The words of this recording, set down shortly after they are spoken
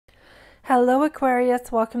Hello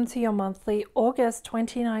Aquarius, welcome to your monthly August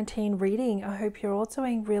 2019 reading. I hope you're all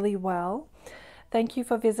doing really well. Thank you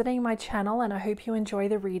for visiting my channel and I hope you enjoy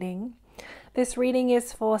the reading. This reading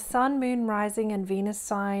is for Sun, Moon, Rising and Venus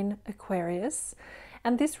sign Aquarius.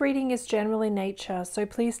 And this reading is generally nature, so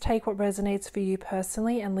please take what resonates for you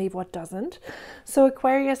personally and leave what doesn't. So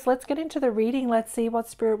Aquarius, let's get into the reading. Let's see what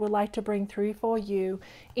Spirit would like to bring through for you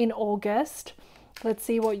in August. Let's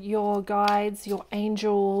see what your guides, your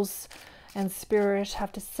angels, and Spirit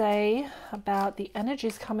have to say about the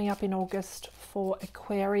energies coming up in August for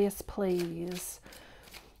Aquarius, please.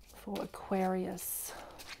 For Aquarius.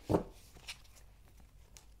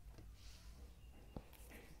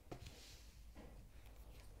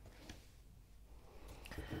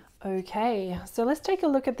 Okay, so let's take a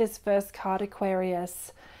look at this first card,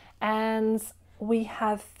 Aquarius. And we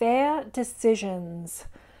have fair decisions.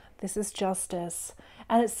 This is justice.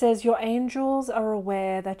 And it says, your angels are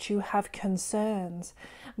aware that you have concerns,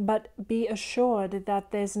 but be assured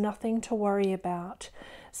that there's nothing to worry about.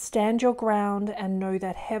 Stand your ground and know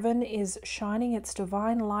that heaven is shining its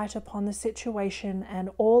divine light upon the situation and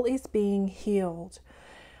all is being healed.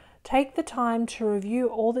 Take the time to review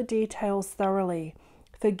all the details thoroughly.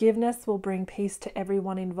 Forgiveness will bring peace to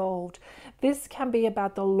everyone involved. This can be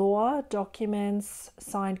about the law, documents,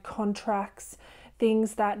 signed contracts,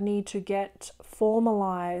 things that need to get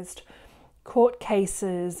formalized, court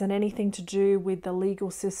cases and anything to do with the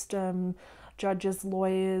legal system, judges,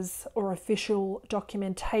 lawyers, or official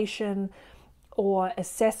documentation or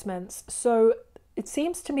assessments. So it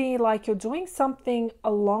seems to me like you're doing something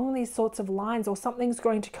along these sorts of lines, or something's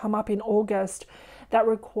going to come up in August that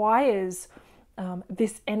requires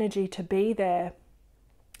this energy to be there.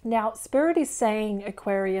 Now, Spirit is saying,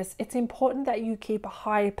 Aquarius, it's important that you keep a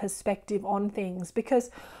higher perspective on things, because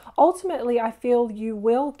ultimately I feel you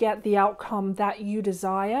will get the outcome that you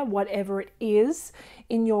desire, whatever it is.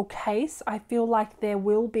 In your case, I feel like there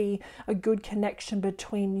will be a good connection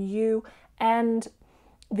between you and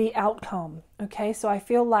the outcome. Okay, so I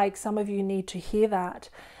feel like some of you need to hear that.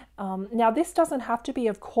 Now, this doesn't have to be,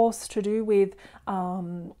 of course, to do with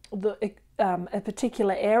a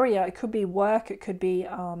particular area. It could be work, it could be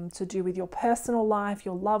to do with your personal life,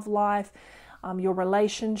 your love life, your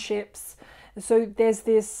relationships. So there's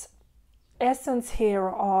this essence here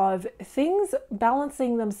of things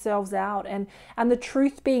balancing themselves out and the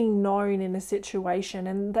truth being known in a situation,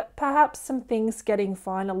 and that perhaps some things getting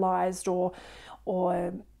finalized or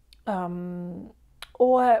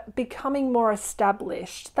becoming more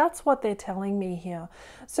established. That's what they're telling me here.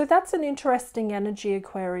 So that's an interesting energy,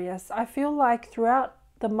 Aquarius. I feel like throughout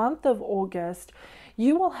the month of August,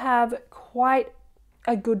 you will have quite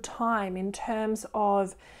a good time in terms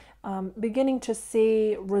of beginning to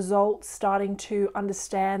see results, starting to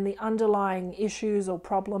understand the underlying issues or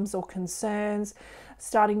problems or concerns,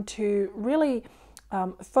 starting to really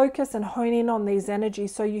focus and hone in on these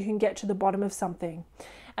energies so you can get to the bottom of something.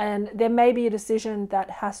 And there may be a decision that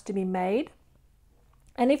has to be made.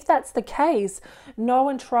 And if that's the case, know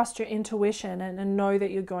and trust your intuition and know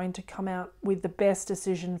that you're going to come out with the best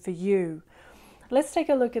decision for you. Let's take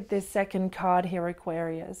a look at this second card here,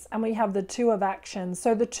 Aquarius. And we have the Two of Action.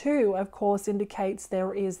 So the two, of course, indicates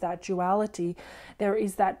there is that duality. There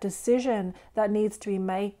is that decision that needs to be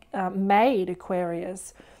made,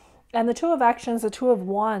 Aquarius. And the Two of Actions, the Two of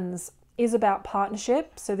Wands, is about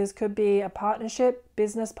partnership. So this could be a partnership,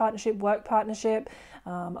 business partnership, work partnership,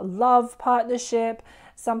 a love partnership,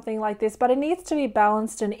 something like this. But it needs to be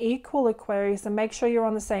balanced and equal, Aquarius, and make sure you're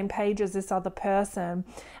on the same page as this other person.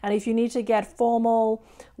 And if you need to get formal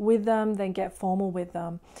with them, then get formal with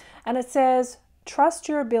them. And it says, trust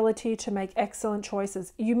your ability to make excellent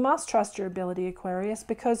choices. You must trust your ability, Aquarius,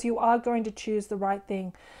 because you are going to choose the right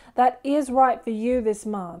thing that is right for you this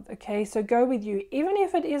month. Okay, so go with you, even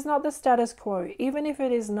if it is not the status quo, even if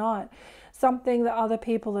it is not something that other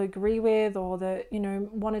people agree with, or that, you know,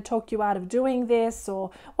 want to talk you out of doing this,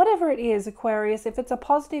 or whatever it is, Aquarius. If it's a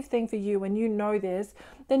positive thing for you and you know this,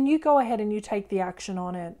 then you go ahead and you take the action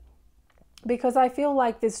on it. Because I feel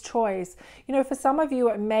like this choice, you know, for some of you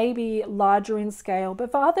it may be larger in scale,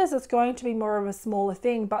 but for others it's going to be more of a smaller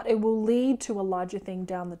thing, but it will lead to a larger thing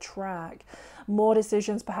down the track. More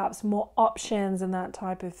decisions, perhaps more options and that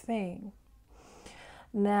type of thing.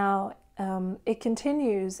 Now, it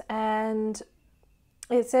continues and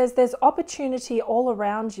it says there's opportunity all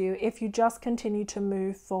around you if you just continue to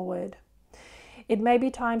move forward. It may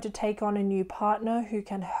be time to take on a new partner who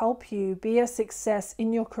can help you be a success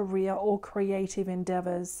in your career or creative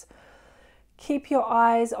endeavors. Keep your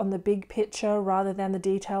eyes on the big picture rather than the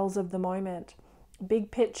details of the moment.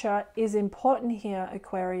 Big picture is important here,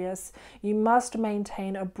 Aquarius. You must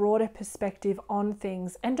maintain a broader perspective on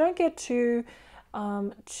things and don't get too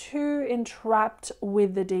entrapped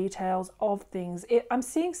with the details of things. I'm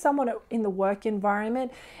seeing someone in the work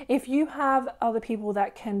environment. If you have other people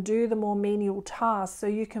that can do the more menial tasks so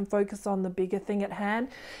you can focus on the bigger thing at hand,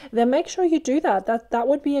 then make sure you do that. That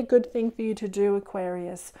would be a good thing for you to do,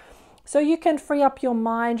 Aquarius. So you can free up your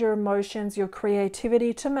mind, your emotions, your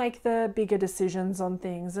creativity to make the bigger decisions on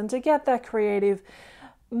things and to get that creative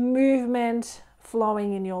movement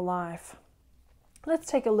flowing in your life.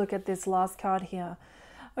 Let's take a look at this last card here.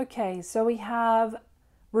 Okay, so we have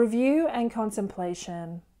review and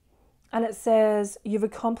contemplation. And it says you've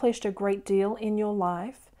accomplished a great deal in your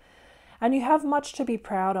life and you have much to be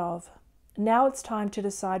proud of. Now it's time to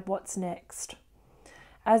decide what's next.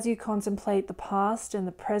 As you contemplate the past and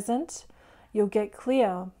the present, you'll get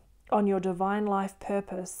clear on your divine life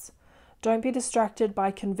purpose. Don't be distracted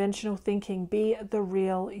by conventional thinking. Be the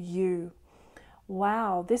real you.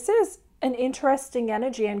 Wow, this is an interesting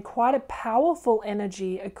energy and quite a powerful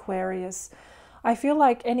energy, Aquarius. I feel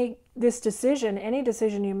like any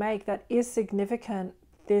decision you make that is significant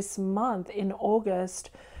this month in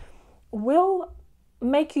August will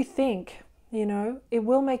make you think, it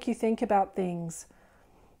will make you think about things.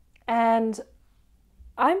 And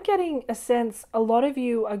I'm getting a sense a lot of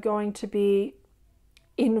you are going to be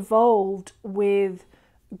involved with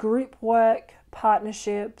group work,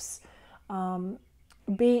 partnerships,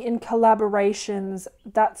 be in collaborations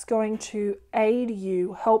that's going to aid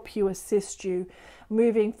you, help you, assist you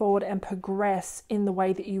moving forward and progress in the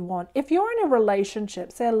way that you want. If you're in a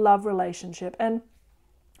relationship, say a love relationship, and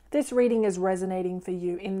this reading is resonating for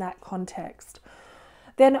you in that context,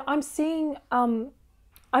 then I'm seeing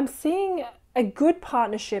a good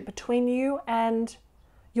partnership between you and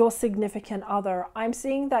your significant other. I'm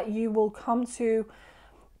seeing that you will come to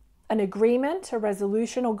an agreement, a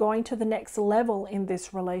resolution, or going to the next level in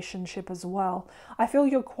this relationship as well. I feel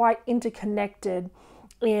you're quite interconnected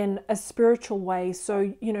in a spiritual way.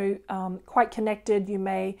 So, quite connected. You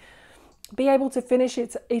may be able to finish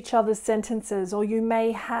each other's sentences, or you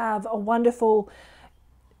may have a wonderful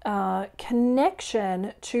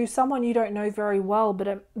connection to someone you don't know very well,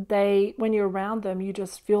 but when you're around them, you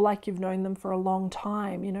just feel like you've known them for a long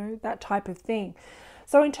time, that type of thing.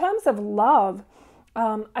 So in terms of love,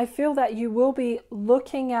 I feel that you will be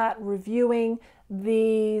looking at reviewing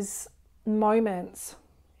these moments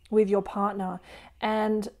with your partner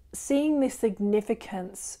and seeing the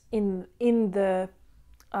significance in them,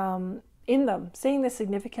 seeing the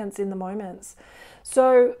significance in the moments.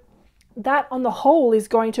 So that on the whole is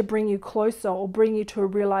going to bring you closer, or bring you to a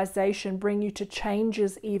realization, bring you to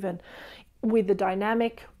changes even with the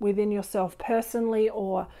dynamic within yourself personally,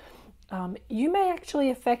 or you may actually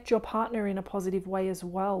affect your partner in a positive way as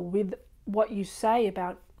well with what you say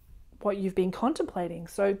about what you've been contemplating.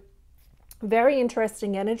 So very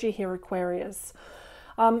interesting energy here, Aquarius.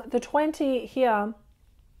 The 20 here,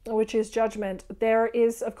 which is judgment, there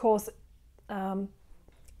is, of course,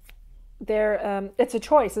 it's a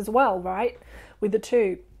choice as well, right? With the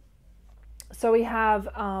 2. So we have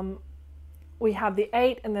the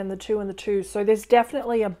 8 and then the 2 and the 2. So there's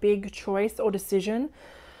definitely a big choice or decision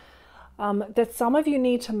that some of you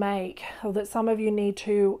need to make, or that some of you need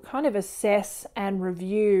to kind of assess and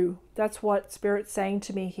review. That's what Spirit's saying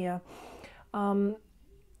to me here.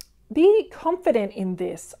 Be confident in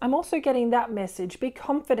this. I'm also getting that message. Be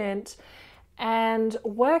confident and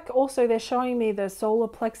work. Also, they're showing me the solar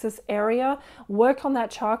plexus area. Work on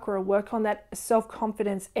that chakra, work on that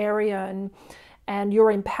self-confidence area and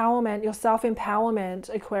your empowerment, your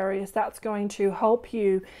self-empowerment, Aquarius. That's going to help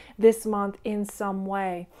you this month in some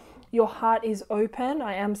way. Your heart is open.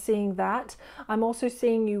 I am seeing that. I'm also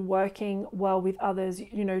seeing you working well with others,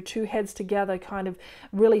 2 heads together, kind of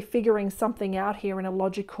really figuring something out here in a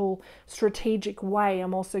logical, strategic way.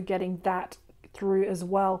 I'm also getting that through as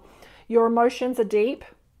well. Your emotions are deep.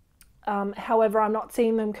 However, I'm not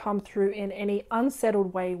seeing them come through in any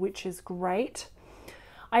unsettled way, which is great.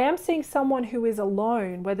 I am seeing someone who is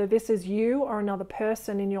alone, whether this is you or another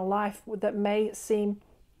person in your life that may seem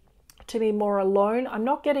to be more alone. I'm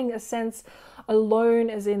not getting a sense alone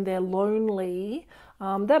as in they're lonely.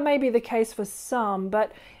 That may be the case for some,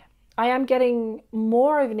 but I am getting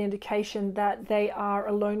more of an indication that they are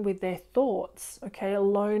alone with their thoughts, okay,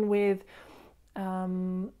 alone with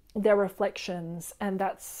their reflections, and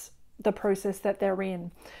that's the process that they're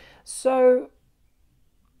in. So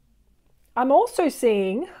I'm also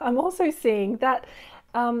seeing that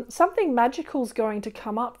something magical is going to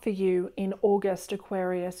come up for you in August,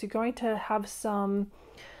 Aquarius. You're going to have some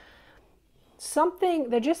something,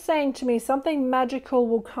 they're just saying to me, something magical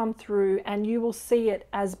will come through and you will see it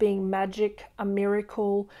as being magic, a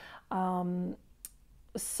miracle,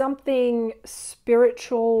 something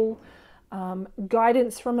spiritual,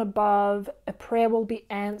 guidance from above, a prayer will be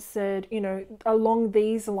answered, you know, along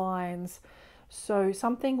these lines. So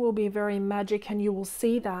something will be very magic and you will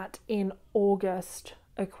see that in August,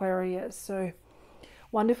 Aquarius. So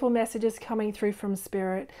wonderful messages coming through from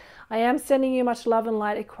Spirit. I am sending you much love and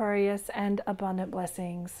light, Aquarius, and abundant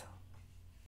blessings.